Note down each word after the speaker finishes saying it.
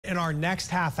in our next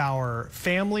half hour,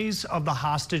 families of the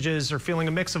hostages are feeling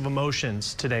a mix of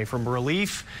emotions today, from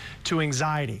relief to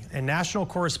anxiety. And national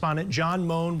correspondent John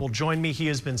Moan will join me. He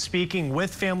has been speaking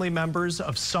with family members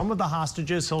of some of the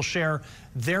hostages. He'll share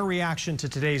their reaction to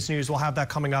today's news. We'll have that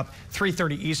coming up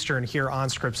 3:30 Eastern here on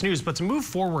Scripps News. But to move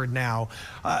forward now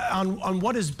on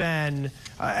what has been,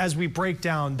 as we break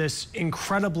down this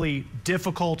incredibly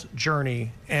difficult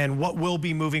journey and what will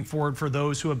be moving forward for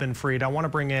those who have been freed, I want to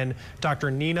bring in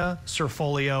Dr. Nina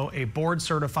Cerfolio, a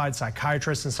board-certified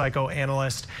psychiatrist and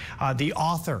psychoanalyst, the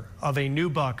author of a new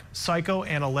book,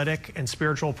 Psychoanalytic and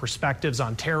Spiritual Perspectives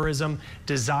on Terrorism,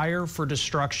 Desire for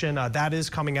Destruction. That is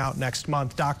coming out next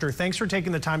month. Doctor, thanks for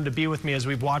taking the time to be with me as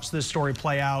we've watched this story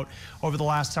play out over the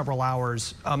last several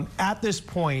hours. At this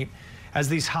point, as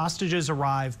these hostages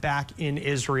arrive back in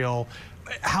Israel,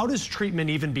 how does treatment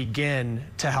even begin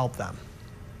to help them?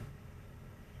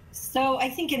 So I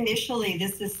think initially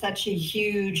this is such a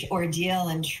huge ordeal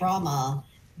and trauma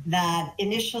that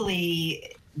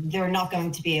initially they're not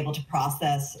going to be able to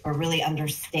process or really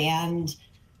understand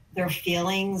their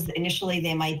feelings. Initially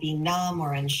they might be numb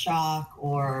or in shock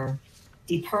or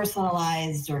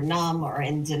depersonalized or numb or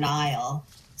in denial.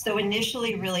 So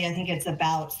initially, really, I think it's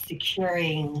about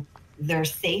securing their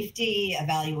safety,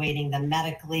 evaluating them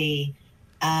medically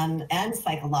and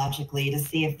psychologically to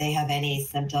see if they have any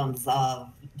symptoms of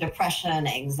depression,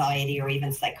 anxiety, or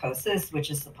even psychosis, which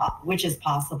is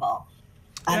possible,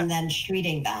 and then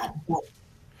treating that.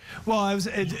 Well, I was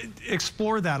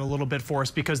explore that a little bit for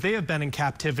us, because they have been in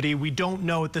captivity. We don't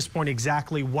know at this point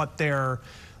exactly what their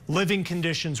living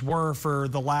conditions were for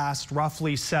the last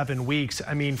roughly 7 weeks.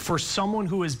 I mean, for someone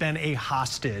who has been a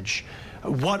hostage,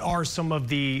 what are some of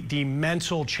the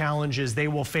mental challenges they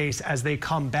will face as they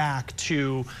come back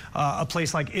to a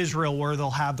place like Israel, where they'll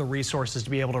have the resources to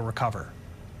be able to recover?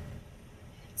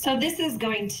 So this is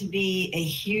going to be a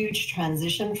huge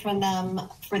transition for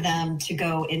them to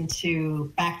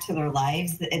go back to their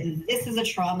lives. This is a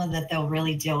trauma that they'll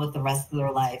really deal with the rest of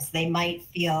their lives. They might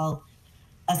feel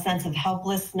a sense of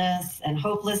helplessness and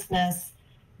hopelessness.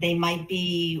 They might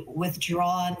be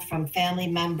withdrawn from family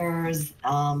members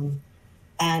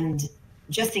and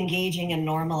just engaging in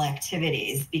normal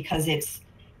activities, because it's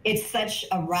such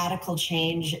a radical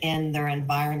change in their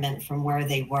environment from where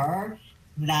they were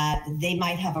that they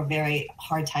might have a very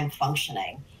hard time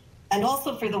functioning. And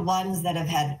also for the ones that have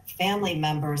had family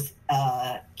members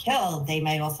killed, they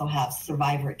might also have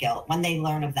survivor guilt when they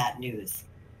learn of that news.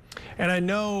 And I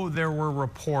know there were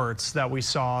reports that we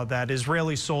saw that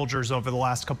Israeli soldiers over the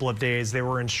last couple of days, they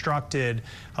were instructed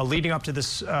leading up to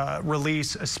this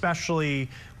release, especially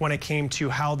when it came to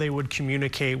how they would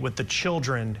communicate with the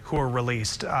children who were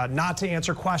released, not to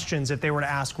answer questions if they were to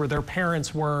ask where their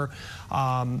parents were.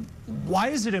 Why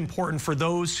is it important for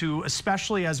those who,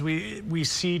 especially as we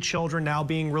see children now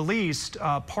being released,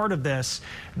 part of this,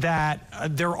 that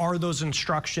there are those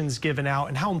instructions given out,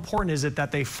 and how important is it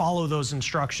that they follow those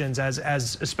instructions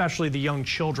as especially the young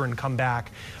children come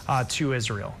back to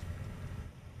Israel?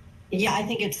 Yeah, I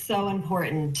think it's so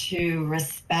important to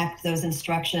respect those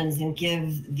instructions and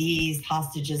give these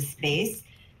hostages space,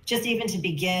 just even to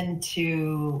begin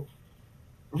to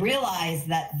realize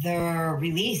that they're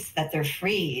released, that they're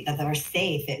free, that they're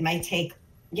safe. It might take,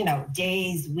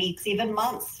 days, weeks, even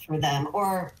months for them,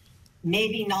 or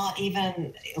maybe not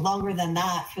even longer than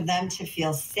that, for them to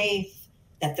feel safe,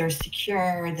 that they're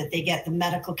secure, that they get the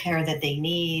medical care that they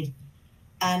need.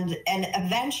 And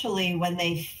eventually, when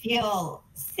they feel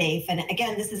safe, and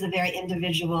again, this is a very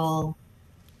individual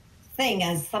thing,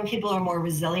 as some people are more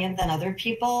resilient than other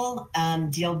people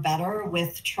and deal better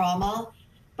with trauma.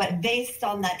 But based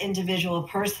on that individual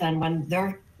person, when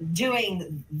they're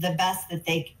doing the best that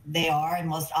they are and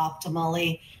most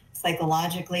optimally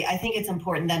psychologically, I think it's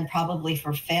important then probably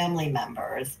for family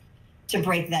members to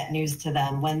break that news to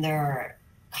them when they're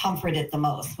comforted the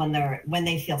most, when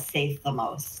they feel safe the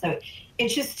most. So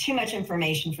it's just too much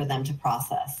information for them to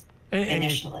process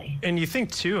initially. And you think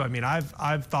too, I mean,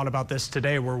 I've thought about this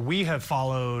today, where we have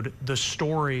followed the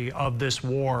story of this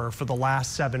war for the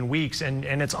last 7 weeks, and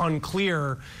it's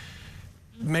unclear,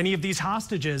 many of these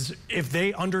hostages, if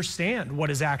they understand what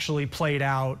has actually played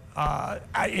out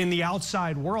in the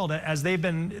outside world as they've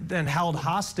been held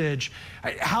hostage.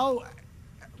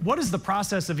 What is the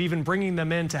process of even bringing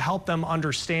them in to help them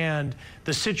understand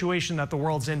the situation that the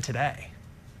world's in today?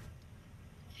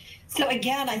 So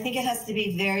again, I think it has to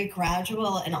be very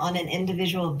gradual and on an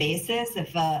individual basis.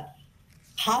 If a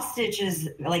hostage is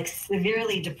like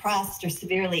severely depressed or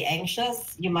severely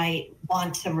anxious, you might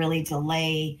want to really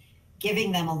delay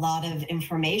giving them a lot of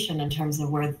information in terms of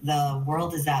where the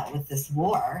world is at with this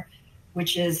war.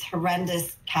 which is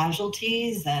horrendous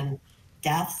casualties and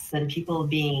deaths and people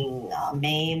being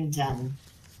maimed.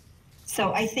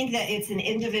 So I think that it's an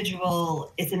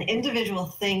individual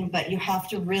thing, but you have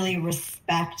to really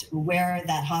respect where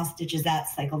that hostage is at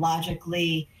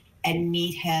psychologically and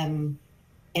meet him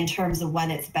in terms of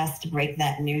when it's best to break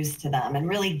that news to them and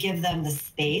really give them the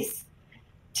space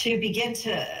to begin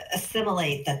to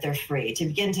assimilate that they're free, to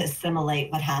begin to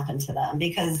assimilate what happened to them.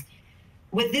 Because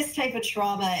with this type of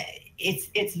trauma,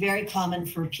 it's very common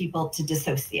for people to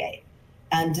dissociate.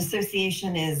 And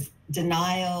dissociation is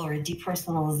denial or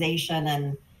depersonalization,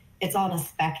 and it's on a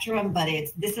spectrum, but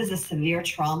this is a severe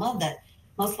trauma that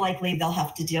most likely they'll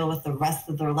have to deal with the rest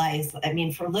of their lives. I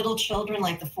mean, for little children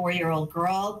like the 4-year-old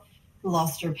girl who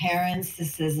lost her parents,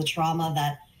 this is a trauma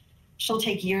that she'll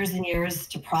take years and years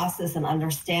to process and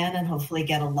understand and hopefully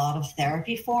get a lot of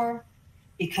therapy for,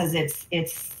 because it's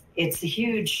a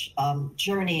huge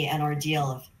journey and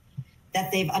ordeal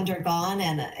that they've undergone,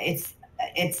 and it's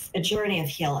a journey of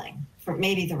healing for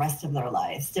maybe the rest of their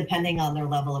lives, depending on their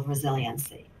level of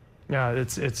resiliency. Yeah,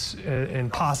 it's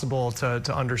impossible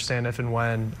to understand if and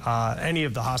when any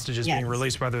of the hostages being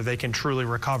released, whether they can truly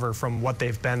recover from what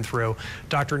they've been through.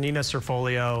 Dr. Nina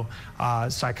Cerfolio,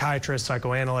 psychiatrist,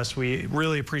 psychoanalyst, we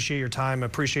really appreciate your time,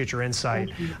 appreciate your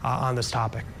insight on this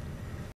topic.